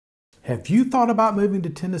Have you thought about moving to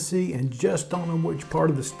Tennessee and just don't know which part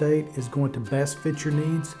of the state is going to best fit your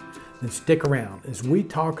needs? Then stick around as we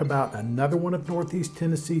talk about another one of Northeast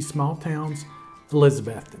Tennessee's small towns,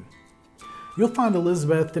 Elizabethton. You'll find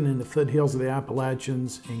Elizabethton in the foothills of the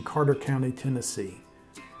Appalachians in Carter County, Tennessee.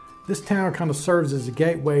 This town kind of serves as a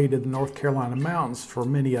gateway to the North Carolina mountains for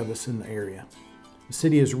many of us in the area. The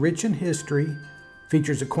city is rich in history,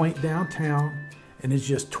 features a quaint downtown, and is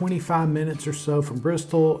just 25 minutes or so from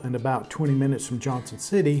Bristol and about 20 minutes from Johnson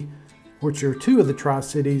City, which are two of the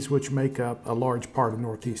Tri-Cities which make up a large part of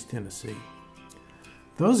Northeast Tennessee.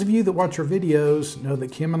 Those of you that watch our videos know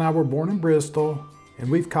that Kim and I were born in Bristol,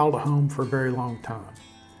 and we've called it home for a very long time.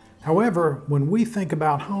 However, when we think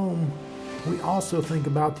about home, we also think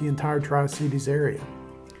about the entire Tri-Cities area.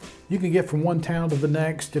 You can get from one town to the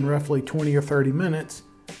next in roughly 20 or 30 minutes,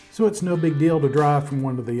 so it's no big deal to drive from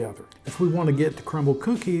one to the other. If we want to get to Crumble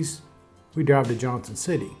Cookies, we drive to Johnson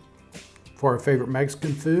City. For our favorite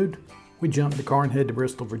Mexican food, we jump the car and head to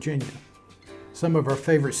Bristol, Virginia. Some of our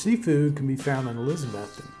favorite seafood can be found in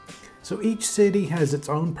Elizabethton. So each city has its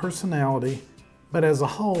own personality, but as a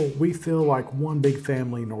whole, we feel like one big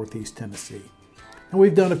family in Northeast Tennessee. And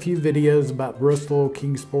we've done a few videos about Bristol,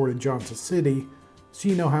 Kingsport, and Johnson City, so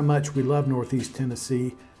you know how much we love Northeast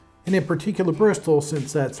Tennessee, and in particular Bristol,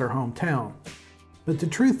 since that's our hometown. But the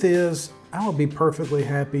truth is, I would be perfectly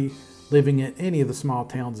happy living in any of the small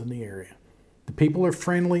towns in the area. The people are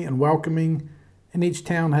friendly and welcoming, and each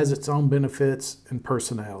town has its own benefits and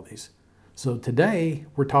personalities. So today,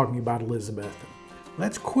 we're talking about Elizabethton.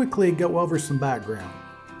 Let's quickly go over some background.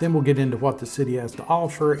 Then we'll get into what the city has to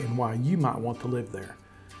offer and why you might want to live there.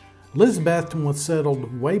 Elizabethton was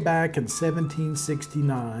settled way back in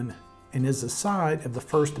 1769 and is the site of the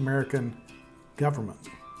first American government,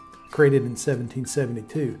 created in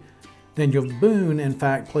 1772. Daniel Boone, in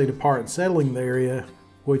fact, played a part in settling the area,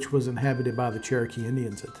 which was inhabited by the Cherokee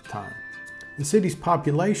Indians at the time. The city's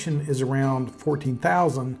population is around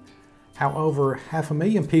 14,000. However,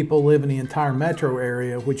 500,000 people live in the entire metro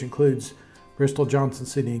area, which includes Bristol, Johnson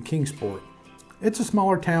City, and Kingsport. It's a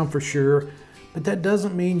smaller town for sure, but that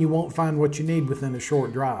doesn't mean you won't find what you need within a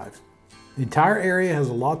short drive. The entire area has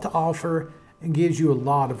a lot to offer and gives you a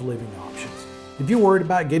lot of living options. If you're worried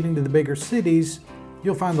about getting to the bigger cities,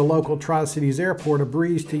 you'll find the local Tri-Cities airport a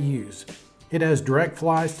breeze to use. It has direct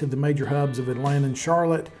flights to the major hubs of Atlanta and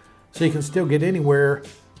Charlotte, so you can still get anywhere,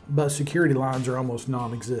 but security lines are almost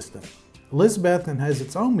non-existent. Elizabethton has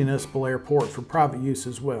its own municipal airport for private use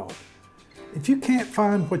as well. If you can't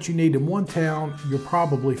find what you need in one town, you'll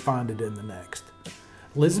probably find it in the next.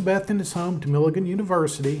 Elizabethton is home to Milligan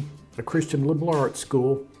University, a Christian liberal arts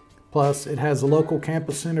school, plus it has a local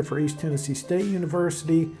campus center for East Tennessee State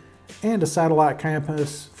University and a satellite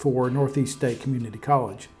campus for Northeast State Community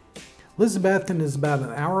College. Elizabethton is about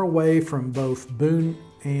an hour away from both Boone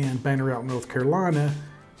and Banner Elk, North Carolina,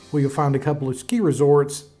 where you'll find a couple of ski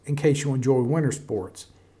resorts in case you enjoy winter sports.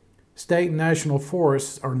 State and national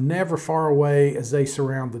forests are never far away as they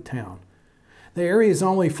surround the town. The area is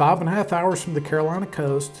only 5.5 hours from the Carolina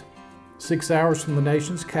coast, 6 hours from the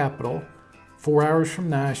nation's capital, 4 hours from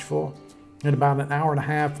Nashville, and about an hour and a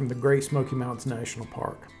half from the Great Smoky Mountains National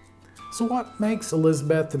Park. So what makes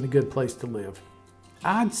Elizabethton a good place to live?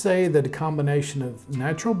 I'd say that a combination of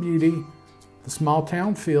natural beauty, the small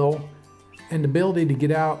town feel, and the ability to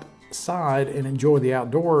get outside and enjoy the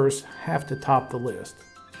outdoors have to top the list.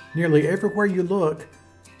 Nearly everywhere you look,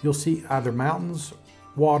 you'll see either mountains,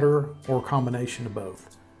 water, or a combination of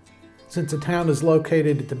both. Since the town is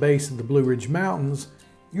located at the base of the Blue Ridge Mountains,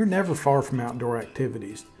 you're never far from outdoor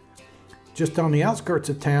activities. Just on the outskirts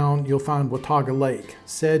of town, you'll find Watauga Lake,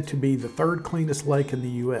 said to be the third cleanest lake in the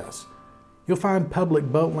U.S. You'll find public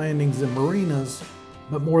boat landings and marinas,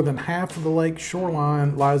 but more than half of the lake's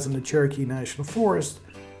shoreline lies in the Cherokee National Forest,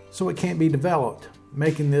 so it can't be developed,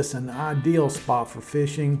 making this an ideal spot for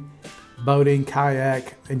fishing, boating,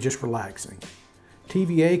 kayak, and just relaxing.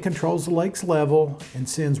 TVA controls the lake's level and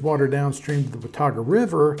sends water downstream to the Watauga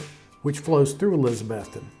River, which flows through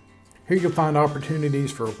Elizabethton. Here you'll find opportunities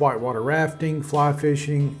for whitewater rafting, fly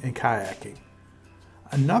fishing, and kayaking.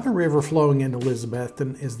 Another river flowing into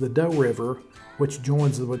Elizabethton is the Doe River, which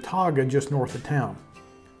joins the Watauga just north of town.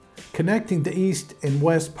 Connecting the east and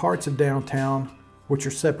west parts of downtown, which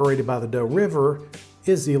are separated by the Doe River,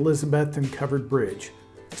 is the Elizabethton Covered Bridge.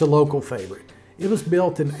 It's a local favorite. It was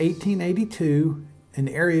built in 1882, and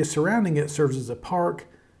the area surrounding it serves as a park,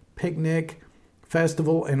 picnic,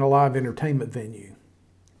 festival, and a live entertainment venue.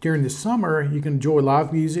 During the summer, you can enjoy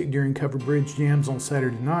live music during Covered Bridge jams on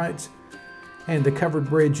Saturday nights, and the Covered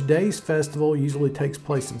Bridge Days Festival usually takes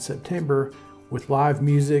place in September, with live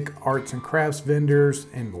music, arts and crafts vendors,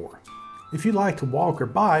 and more. If you like to walk or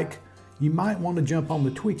bike, you might want to jump on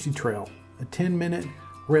the Tweaksy Trail, a 10-minute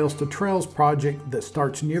Rails to Trails project that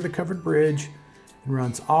starts near the covered bridge and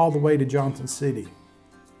runs all the way to Johnson City.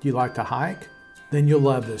 Do you like to hike? Then you'll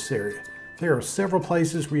love this area. There are several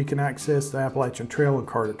places where you can access the Appalachian Trail in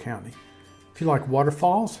Carter County. If you like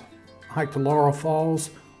waterfalls, hike to Laurel Falls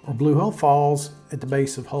or Blue Hole Falls at the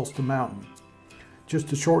base of Holston Mountain.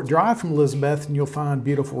 Just a short drive from Elizabethton, you'll find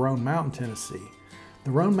beautiful Roan Mountain, Tennessee.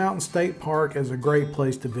 The Roan Mountain State Park is a great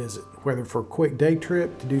place to visit, whether for a quick day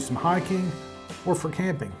trip to do some hiking or for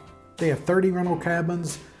camping. They have 30 rental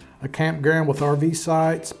cabins, a campground with RV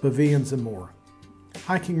sites, pavilions, and more.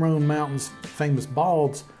 Hiking Roan Mountain's famous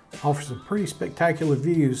balds offers some pretty spectacular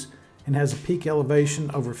views and has a peak elevation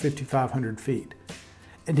over 5,500 feet.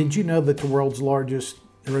 And did you know that the world's largest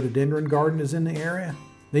rhododendron garden is in the area?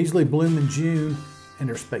 They usually bloom in June and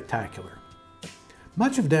are spectacular.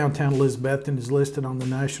 Much of downtown Elizabethton is listed on the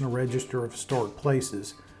National Register of Historic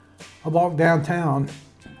Places. A walk downtown,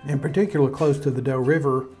 in particular close to the Doe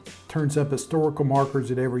River, turns up historical markers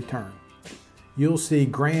at every turn. You'll see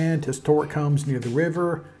grand historic homes near the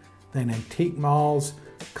river, then antique malls,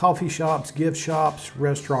 coffee shops, gift shops,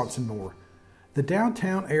 restaurants, and more. The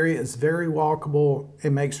downtown area is very walkable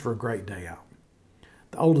and makes for a great day out.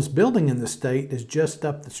 The oldest building in the state is just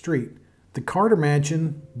up the street. The Carter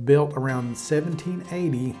Mansion, built around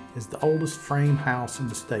 1780, is the oldest frame house in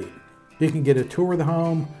the state. You can get a tour of the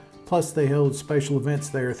home, plus they hold special events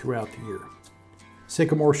there throughout the year.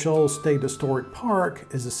 Sycamore Shoals State Historic Park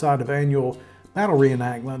is the site of annual battle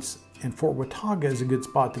reenactments, and Fort Watauga is a good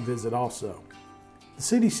spot to visit also. The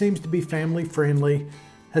city seems to be family friendly,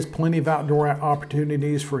 has plenty of outdoor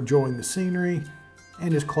opportunities for enjoying the scenery,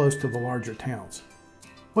 and is close to the larger towns.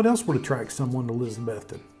 What else would attract someone to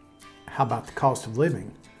Elizabethton? How about the cost of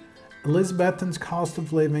living? Elizabethton's cost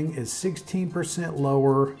of living is 16%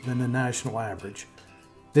 lower than the national average.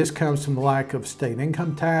 This comes from the lack of state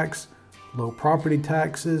income tax, low property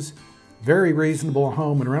taxes, very reasonable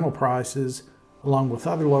home and rental prices, along with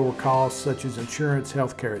other lower costs such as insurance,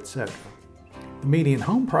 healthcare, etc. The median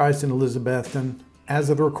home price in Elizabethton, as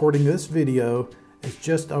of recording this video, is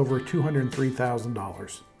just over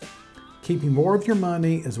 $203,000. Keeping more of your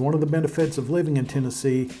money is one of the benefits of living in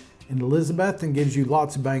Tennessee, and Elizabethton gives you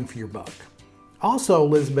lots of bang for your buck. Also,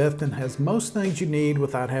 Elizabethton has most things you need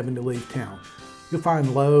without having to leave town. You'll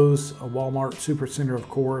find Lowe's, a Walmart supercenter of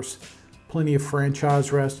course, plenty of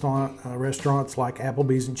franchise restaurants like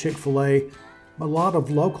Applebee's and Chick-fil-A, a lot of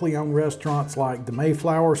locally owned restaurants like the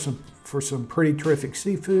Mayflower for some pretty terrific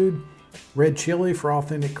seafood, Red Chili for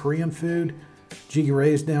authentic Korean food, Jiggy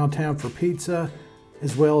Ray's downtown for pizza,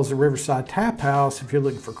 as well as the Riverside Tap House if you're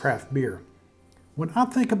looking for craft beer. When I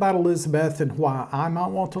think about Elizabethton and why I might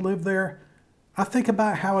want to live there, I think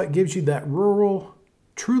about how it gives you that rural,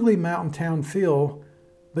 truly mountain town feel,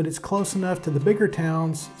 but it's close enough to the bigger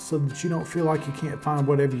towns so that you don't feel like you can't find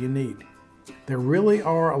whatever you need. There really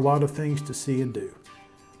are a lot of things to see and do.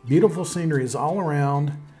 Beautiful scenery is all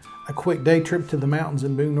around. A quick day trip to the mountains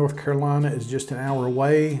in Boone, North Carolina is just an hour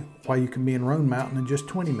away, while you can be in Roan Mountain in just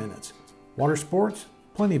 20 minutes. Water sports,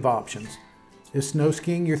 plenty of options. Is snow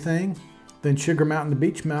skiing your thing? Then Sugar Mountain to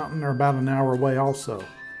Beach Mountain are about an hour away also.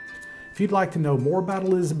 If you'd like to know more about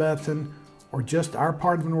Elizabethton or just our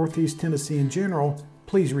part of Northeast Tennessee in general,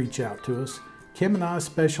 please reach out to us. Kim and I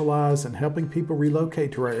specialize in helping people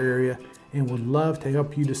relocate to our area and would love to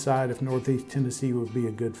help you decide if Northeast Tennessee would be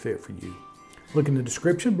a good fit for you. Look in the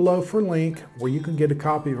description below for a link where you can get a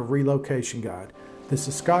copy of a relocation guide. This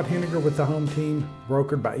is Scott Henniger with the Home Team,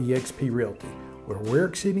 brokered by eXp Realty, where we're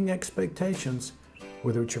exceeding expectations,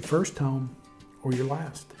 whether it's your first home or your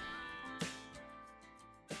last.